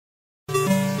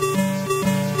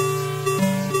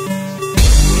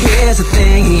here's the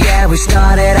thing, yeah, we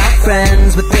started out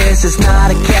friends, but this is not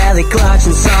a Kelly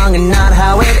Clarkson song and not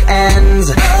how it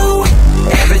ends. Oh,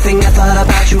 everything I thought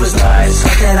about you was lies.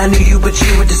 Thought that I knew you, but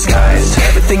you were disguised.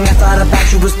 Everything I thought about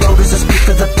you was bogus. I speak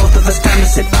for the both of us, time to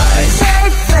sit by.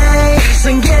 Save face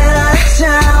and get out of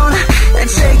town, and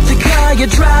take the car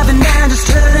you're driving and just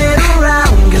turn it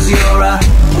around. Cause you're a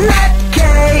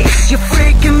nutcase, you're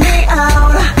freaking me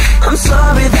out.